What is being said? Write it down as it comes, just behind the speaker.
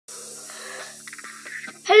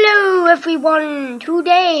everyone,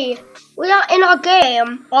 today we are in a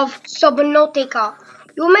game of Subnautica.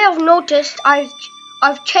 You may have noticed I've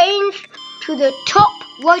changed to the top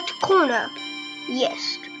right corner.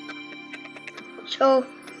 Yes. So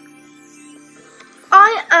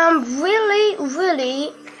I am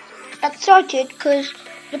really excited because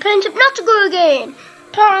the plane's about to go again.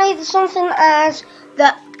 Apparently there's something as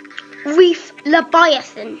the Reef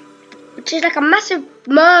Leviathan, which is like a massive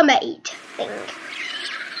mermaid thing.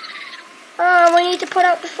 Oh, we need to put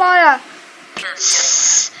out the fire.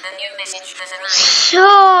 So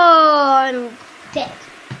I'm dead.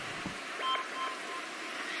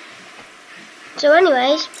 So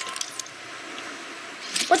anyways,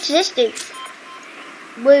 what does this do?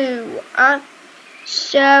 Woo.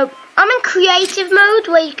 So I'm in creative mode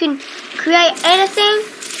where you can create anything.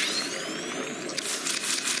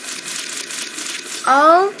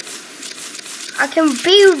 Oh, I can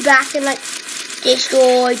build back and like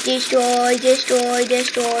destroy.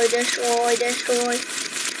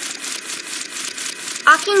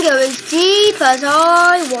 I can go as deep as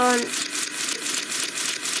I want.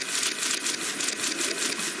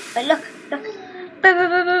 But look.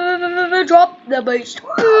 Drop the beast.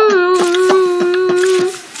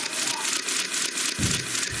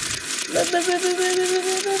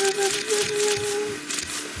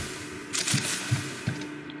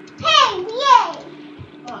 Hey, yay!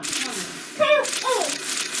 Oh, Prove it!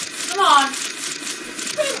 come on.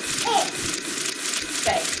 Prove it!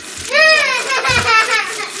 Okay.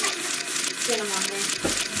 Get him on there.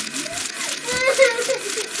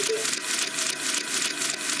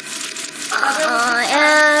 I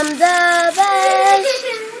am the best.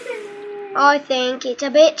 I think it's a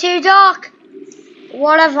bit too dark.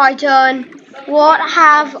 What have I done? What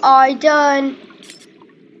have I done?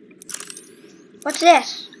 What's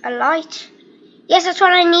this? A light? Yes, that's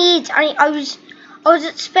what I need. I was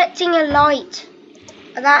expecting a light.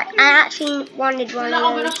 That I actually wanted one I'm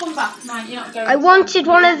of gonna those. come back. No, you're not going. I wanted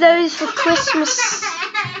one of those for Christmas.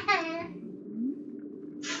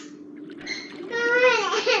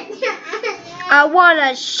 I want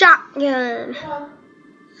a shotgun.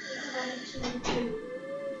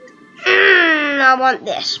 I want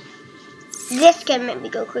this. This can make me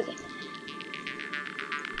go quicker.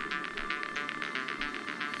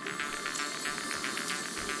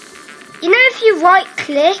 You know, if you right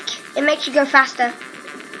click, it makes you go faster.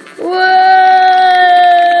 Whoa!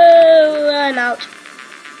 I'm out.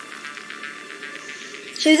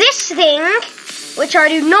 So this thing, which I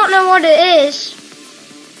do not know what it is,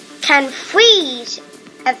 can freeze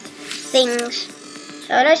things.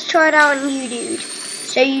 So let's try it out on you, dude.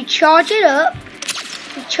 So you charge it up,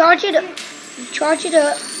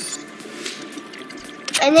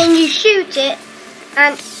 and then you shoot it,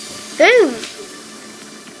 and boom!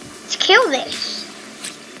 Let's kill this.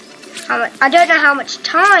 I don't know how much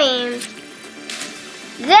time.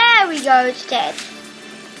 There we go, it's dead.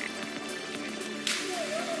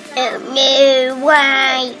 Oh no,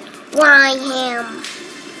 why? Why him?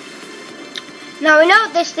 Now we know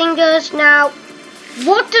what this thing does. Now,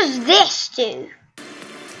 what does this do?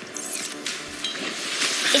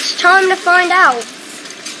 It's time to find out.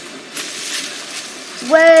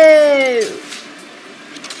 Whoa!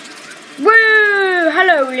 Whoa!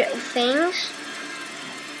 Hello, little things.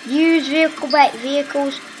 Use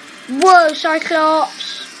vehicles. Whoa,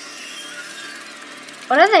 Cyclops.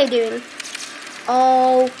 What are they doing?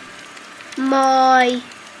 Oh my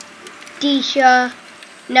Disha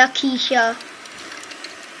Nakisha.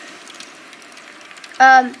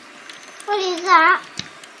 What is that?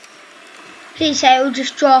 Please say it will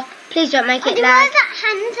just drop. Please don't make it lag. Where's that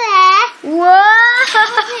hand there? Whoa!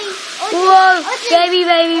 Whoa! Okay.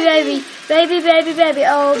 Baby.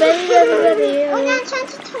 Oh, baby. Oh, I'm trying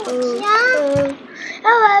to talk to you.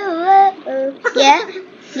 Yeah?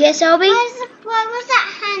 Yes, Albie? What was that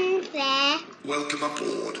hand there? Welcome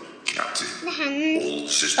aboard, Captain. The hand. All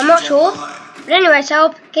systems I'm not sure. online. But anyway,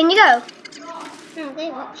 so can you go? No, they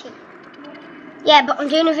watch it. Yeah, but I'm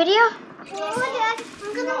doing a video.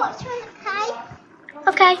 I'm gonna watch when it play.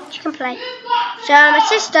 Okay, you can play. So my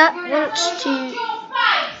sister wants to.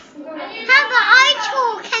 How about I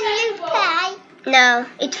talk and you play? No,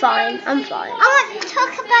 it's fine. I'm fine. I want to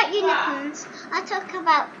talk about unicorns. I'll talk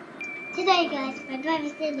about today, guys. My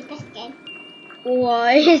brother's doing the best game.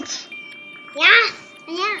 What? Yes, I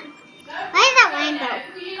am. Where's that rainbow?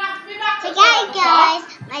 Today, guys,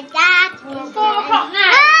 my dad is 4 o'clock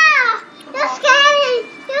now. Ah! You're scary.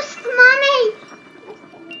 You're mommy.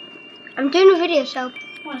 I'm doing a video, so.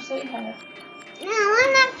 Come on, sweet hair. No, I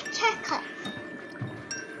want to have chocolate.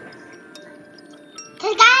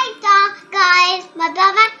 Today, guys, my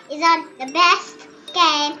brother is on the best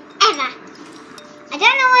game ever. I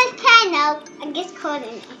don't know what it's playing though. I'm just calling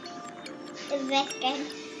it the best game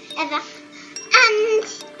ever. And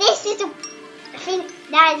this is I think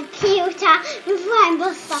that is a computer with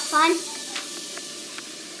rainbow stuff on.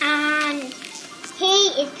 And he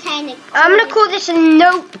is playing it. I'm gonna call this a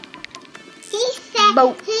nope. He said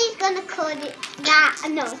boat. he's gonna call it that a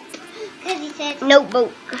nope. Because he said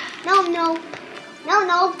Noteboat. no.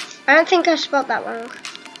 I don't think I spelled that wrong.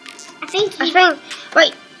 I think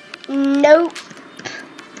Wait, nope.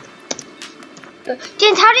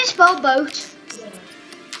 James, how do you spell boat?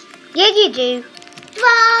 Yeah, you do.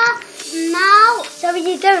 no. So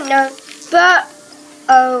you don't know. But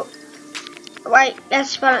oh, wait.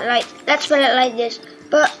 Let's spell it like this.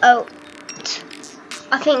 But oh,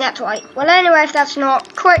 I think that's right. Well, anyway, if that's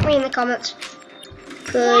not, correct me in the comments.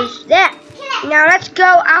 Cause that. Now let's go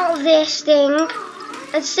out of this thing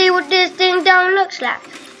and see what this thing down looks like.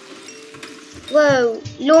 Whoa,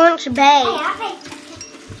 launch bay.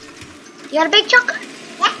 You got a big chocolate?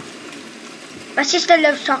 Yeah. My sister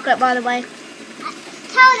loves chocolate, by the way.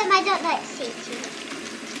 Tell them I don't like sweeties.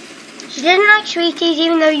 She doesn't like sweeties,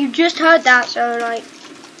 even though you just heard that. So like.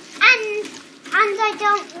 And I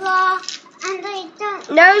don't laugh. And I don't.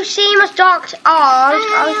 No, see, my stocks are.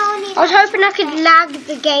 I was hoping I could lag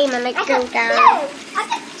the game and like I go got down. two. I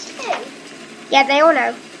got two. Yeah, they all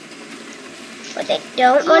know. But they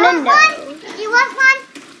don't Do you want to want know. one? Do you want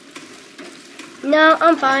one? No,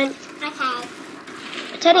 I'm fine. Okay.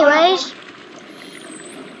 But anyways,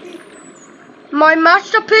 my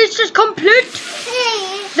masterpiece is complete.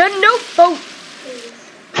 Please. The notebook.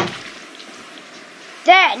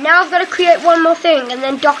 There, now I've got to create one more thing and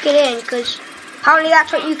then dock it in, because apparently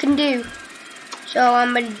that's what you can do. So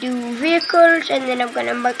I'm going to do vehicles and then I'm going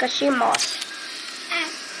to make a CMOS.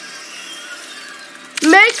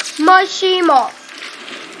 Make my CMOS.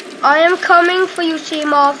 I am coming for you,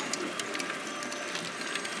 CMOS.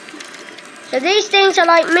 So these things are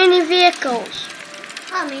like mini vehicles.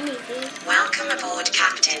 Oh, mini vehicles. Welcome aboard,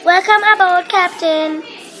 Captain. Welcome aboard, Captain.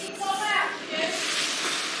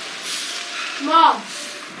 Mom.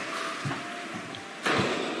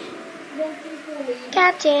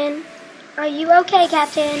 Captain, are you okay,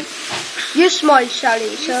 Captain? Yes, my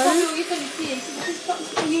Sally, son.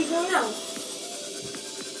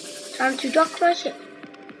 Time to dock my ship.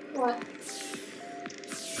 What?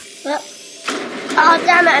 Well, oh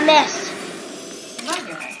damn it, I missed.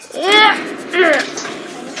 Yeah.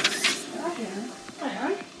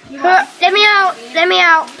 Let me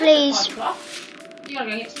out, please. You gotta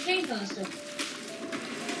go get some things on and stuff.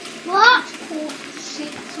 What?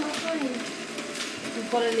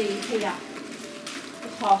 We've got to leave here.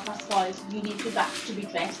 It's 5:30. You need to be back to be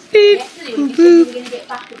dressed. Beep. Yesterday when you said you were going to get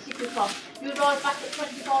back at 6 o'clock, you arrived back at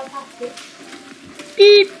 25 past 6.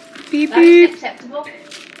 Beep, beep, That is beep. acceptable.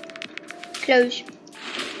 Close.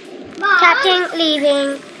 Mom? Captain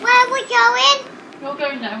leaving. Where are we going? You're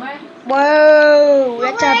going nowhere. Whoa,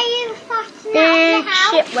 that's Where a are you fastening big out the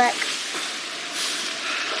house? shipwreck.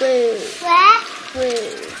 Whoa, Where?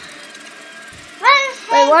 whoa. Where's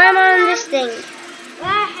Wait, why am I on this thing?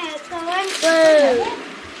 Where is it going? Whoa.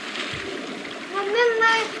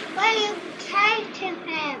 Remember where you taking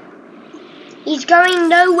him? He's going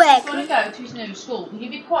nowhere. I want to go to his new school. Can you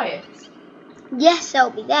be quiet? Yes, I'll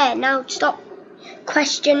be there. Now stop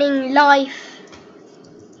questioning life.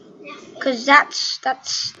 Because that's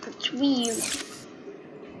real.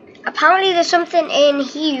 Apparently there's something in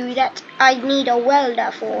here that I need a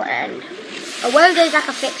welder for, and a welder is like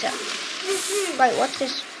a fixer. Wait, what's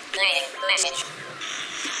this? Reading message.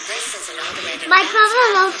 This is an automated My brother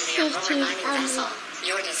loves message from a sweeties. mining vessel.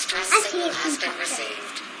 Your distress I signal see has it. been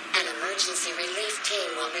received. An emergency relief team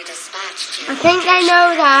will be dispatched to I think they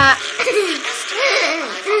know that. estimated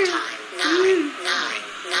arrival time 9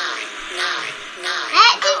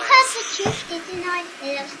 Because hours. the truth didn't know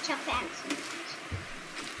they love chocolate.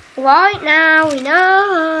 Right now we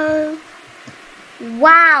know.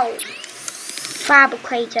 Wow.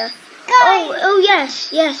 Fabricator. Oh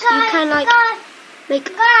yes. You can like make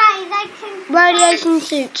Guys, I can radiation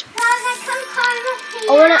suit. Guys, I can climb up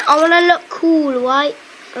here. I wanna look cool, right?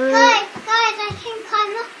 Guys, I can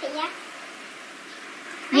climb up here.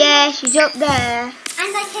 Yeah, she's up there. And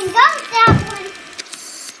I can go down one.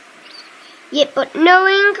 Yeah, but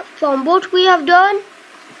knowing from what we have done,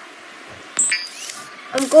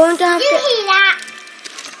 I'm going to have You to. hear that?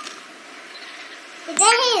 Did they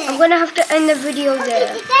hear I'm it? going to have to end the video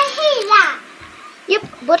there. Did they hear that? Yep,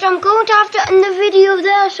 but I'm going to have to end the video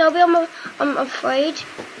there, Shelby. I'm afraid.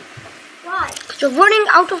 Why? Because we're running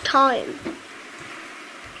out of time.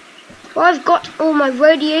 So I've got all my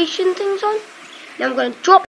radiation things on. Now I'm going to drop